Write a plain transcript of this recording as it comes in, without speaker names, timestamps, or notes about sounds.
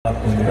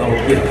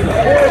get to.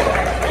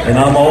 And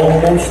I'm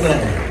almost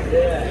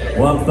there.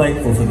 Well, I'm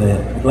thankful for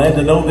that. Glad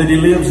to know that He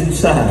lives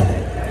inside.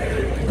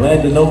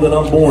 Glad to know that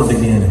I'm born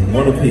again and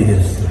one of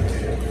His.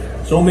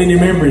 So many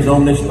memories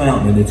on this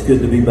mountain, and it's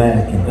good to be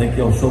back. And thank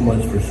y'all so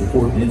much for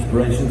supporting the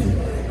Inspirations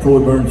and Troy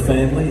Burns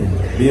family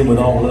and being with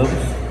all of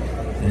us.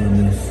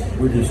 And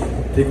we're just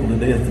tickled to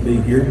death to be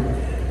here.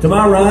 To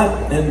my right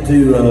and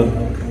to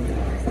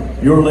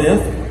your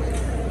left,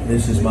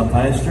 this is my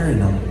pastor,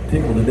 and I'm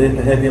tickled to death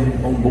to have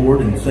him on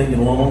board and singing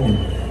along and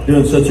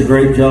doing such a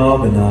great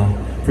job. And I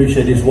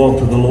appreciate his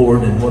walk with the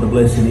Lord, and what a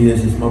blessing he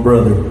is. He's my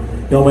brother.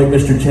 Y'all make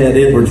Mr. Chad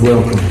Edwards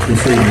welcome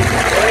this evening.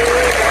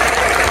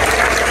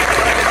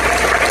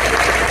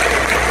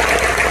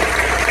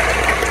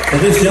 And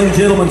this young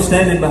gentleman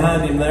standing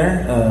behind him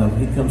there,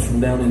 he comes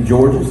from down in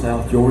Georgia,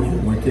 South Georgia.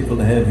 We're tickled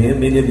to have him.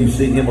 Many of you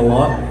see him a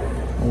lot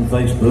on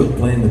Facebook,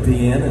 playing the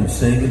piano and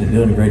singing and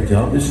doing a great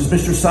job. This is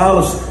Mr.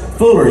 Silas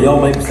Fuller. Y'all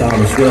make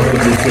Silas welcome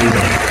this evening.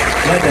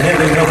 Glad to have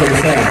him helping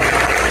us out.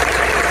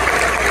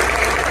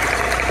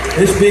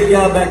 This big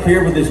guy back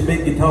here with this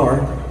big guitar,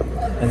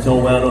 that's the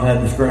only way I know how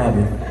to describe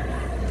him.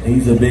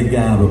 He's a big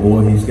guy, but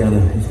boy, he's got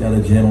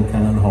a gentle,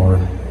 kind heart,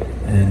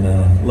 and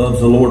loves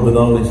the Lord with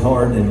all his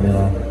heart,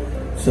 and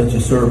such a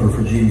server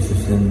for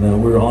Jesus,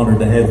 and we're honored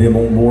to have him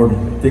on board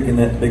picking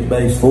that big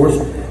bass for us.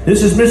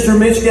 This is Mr.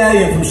 Mitch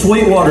Gallion from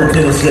Sweetwater,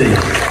 Tennessee.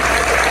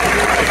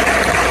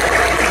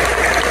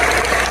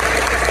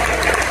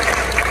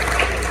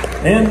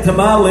 And to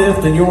my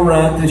left and your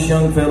right, this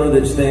young fella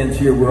that stands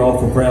here, we're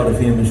awful proud of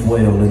him as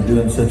well, and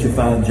doing such a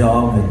fine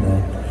job,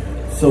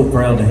 and so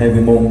proud to have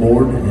him on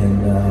board,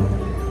 and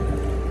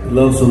he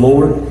loves the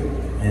Lord,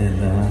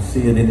 and I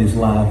see it in his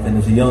life. And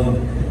as a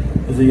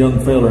young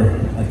feller,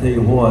 I tell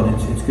you what,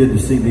 it's good to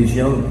see these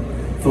young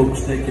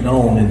folks taking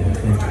on and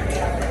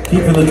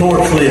keeping the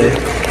torch lit.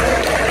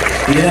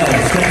 Yeah,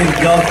 singing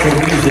gospel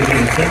music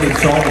and singing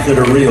songs that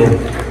are real.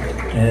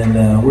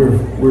 And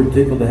we're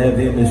tickled to have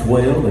him as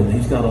well. And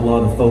he's got a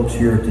lot of folks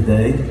here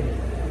today.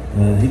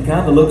 He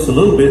kind of looks a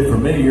little bit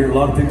familiar. A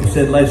lot of people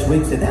said last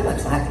week, that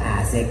looks like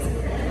Isaac.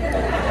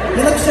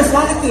 He looks just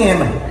like him.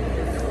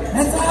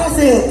 That's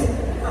Isaac.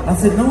 I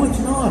said, no, it's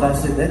not. I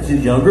said, that's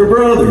his younger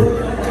brother.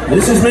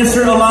 This is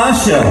Mr.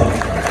 Elisha.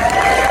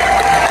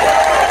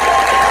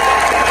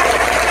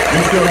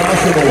 Mr.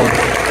 Elisha Moore.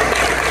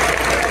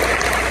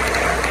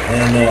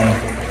 And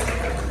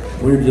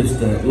we're just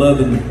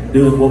loving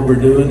doing what we're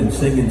doing and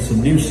singing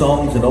some new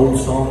songs and old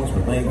songs.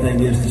 But the main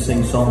thing is to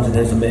sing songs that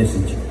has a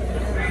message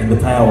and the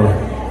power.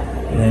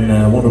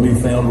 And want to be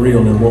found real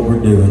in what we're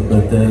doing.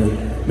 But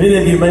many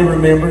of you may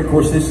remember, of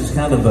course, this is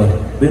kind of a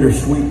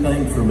bittersweet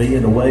thing for me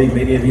in a way.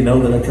 Many of you know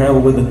that I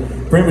traveled with the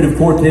Primitive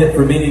Quartet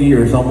for many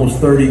years, almost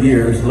 30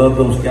 years. Love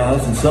those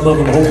guys, and some of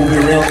them hope will be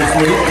around this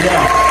week.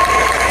 Yeah.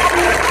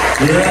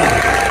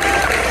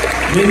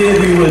 Many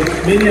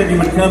of you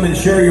would come and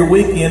share your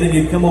weekend, and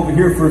you'd come over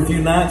here for a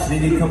few nights, and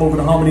then you'd come over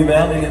to Hominy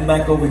Valley and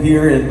back over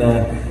here. And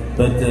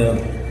but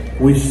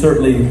we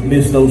certainly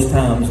miss those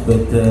times.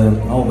 But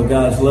all the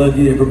guys love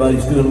you.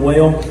 Everybody's doing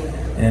well.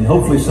 And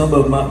hopefully some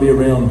of them might be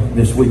around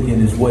this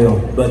weekend as well.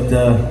 But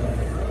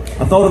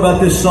I thought about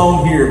this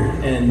song here,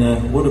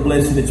 and what a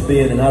blessing it's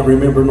been. And I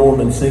remember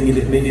Norman singing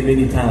it many,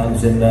 many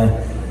times. And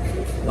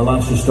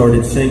Elisha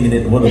started singing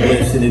it, and what a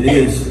blessing it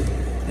is.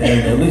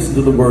 And listen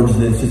to the words of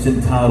this. It's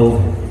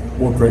entitled,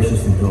 More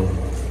Precious Than Gold.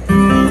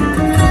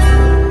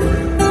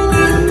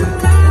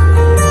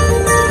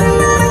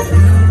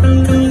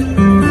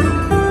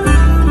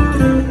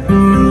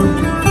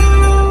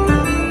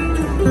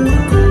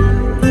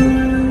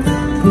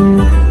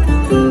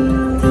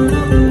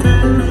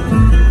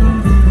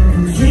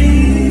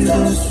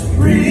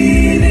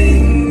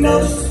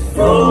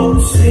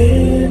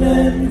 Sin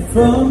and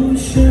from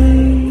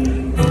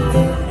shame,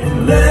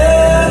 and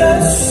let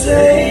us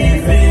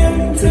save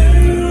him to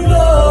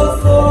the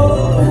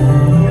fold.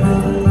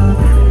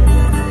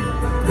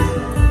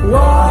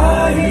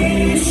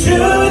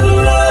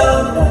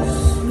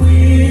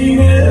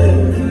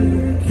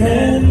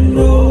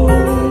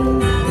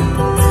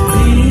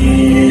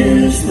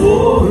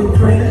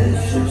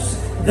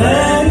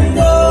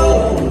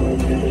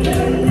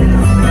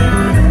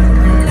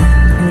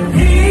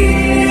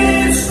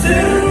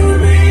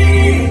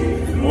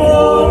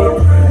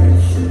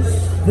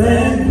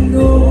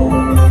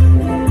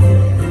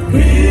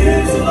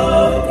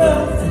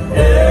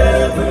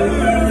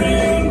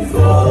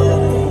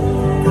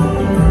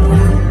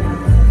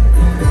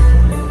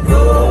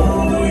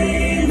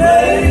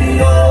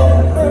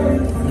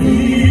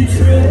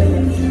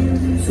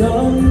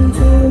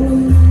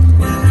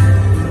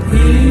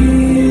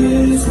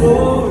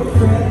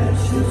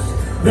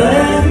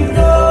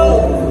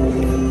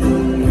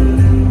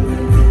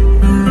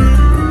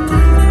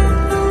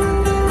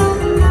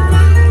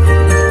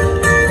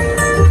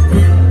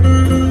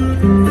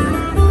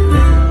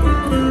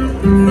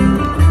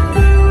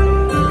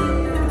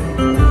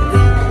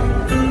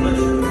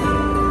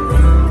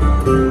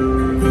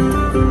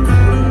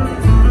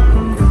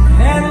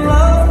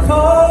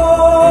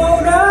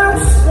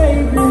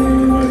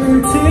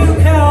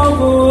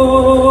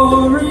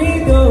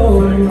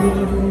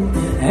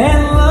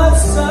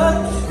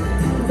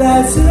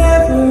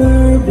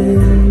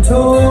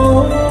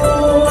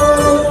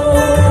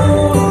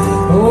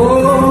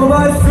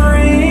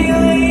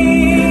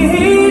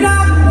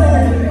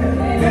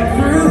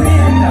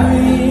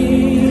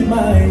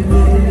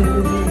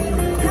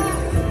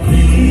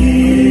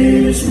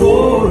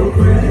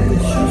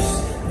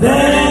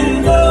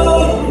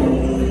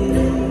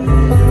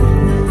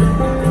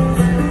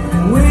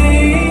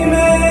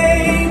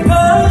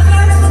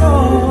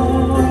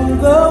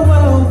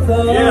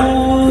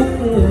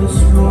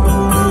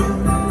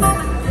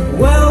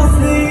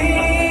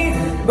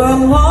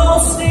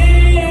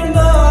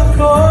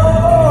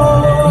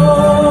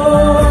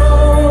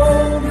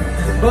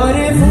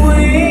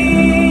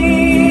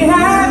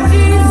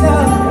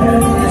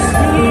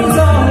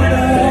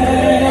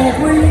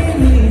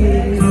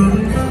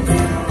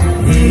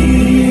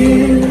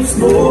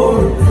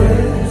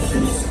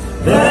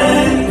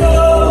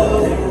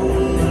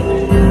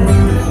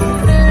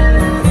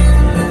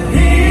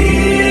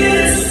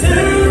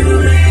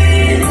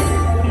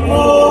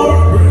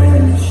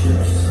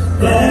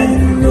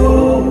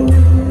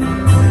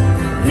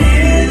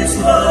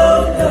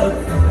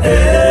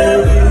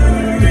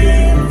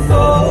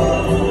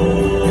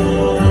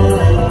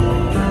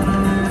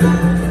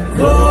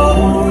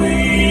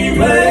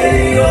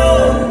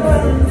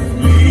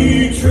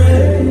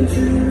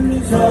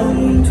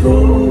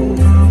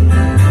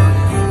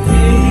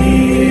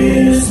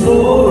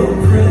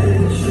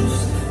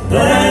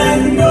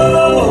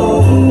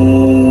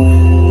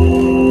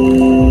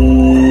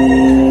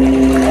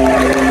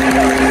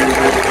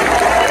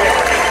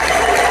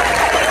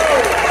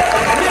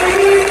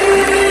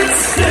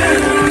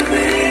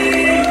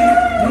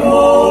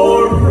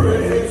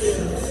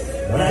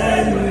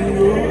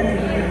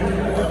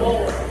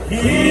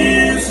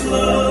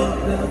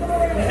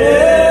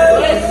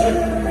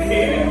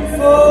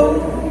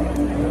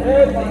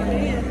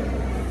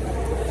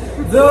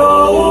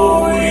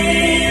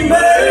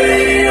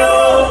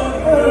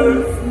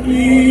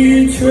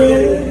 ye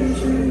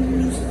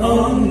treasures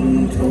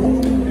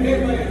untold.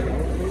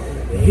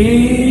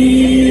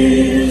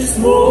 He is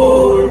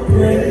more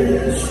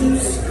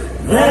precious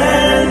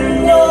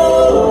than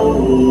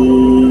gold.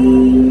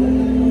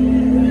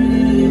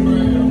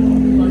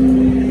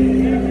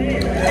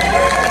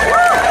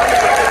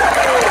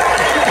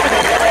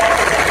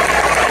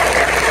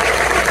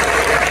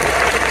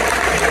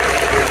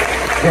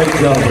 Great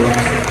job,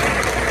 Ryan.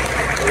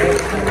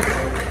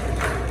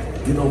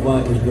 You know why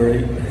it was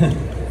great?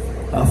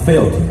 I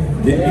felt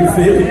it. Didn't you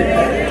feel it?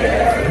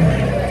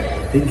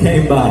 He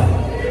came by.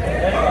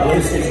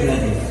 Bless his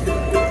name.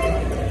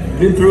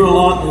 Been through a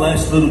lot in the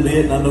last little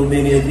bit, and I know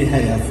many of you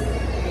have.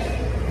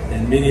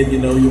 And many of you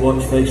know you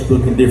watch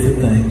Facebook and different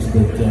things,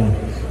 but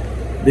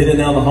been in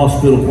and out of the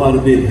hospital quite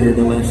a bit here in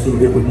the last little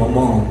bit with my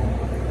mom.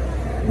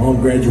 Mom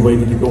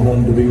graduated to go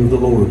home to be with the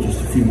Lord just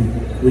a few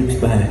weeks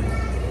back.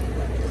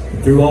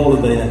 And through all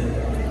of that,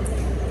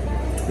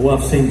 well,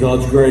 I've seen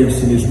God's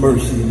grace and His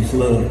mercy and His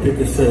love pick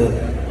us up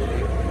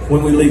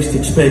when we least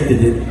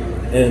expected it.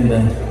 And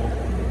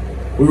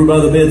we were by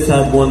the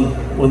bedside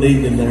one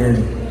evening there,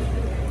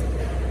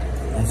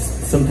 and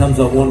sometimes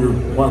I wonder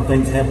why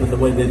things happen the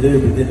way they do,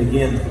 but then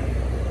again,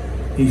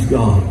 He's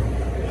God.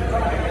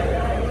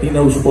 He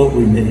knows what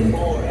we need.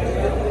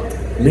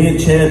 Me and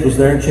Chad was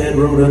there. Chad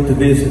rode up to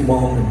visit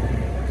Mom,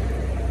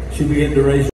 and she began to raise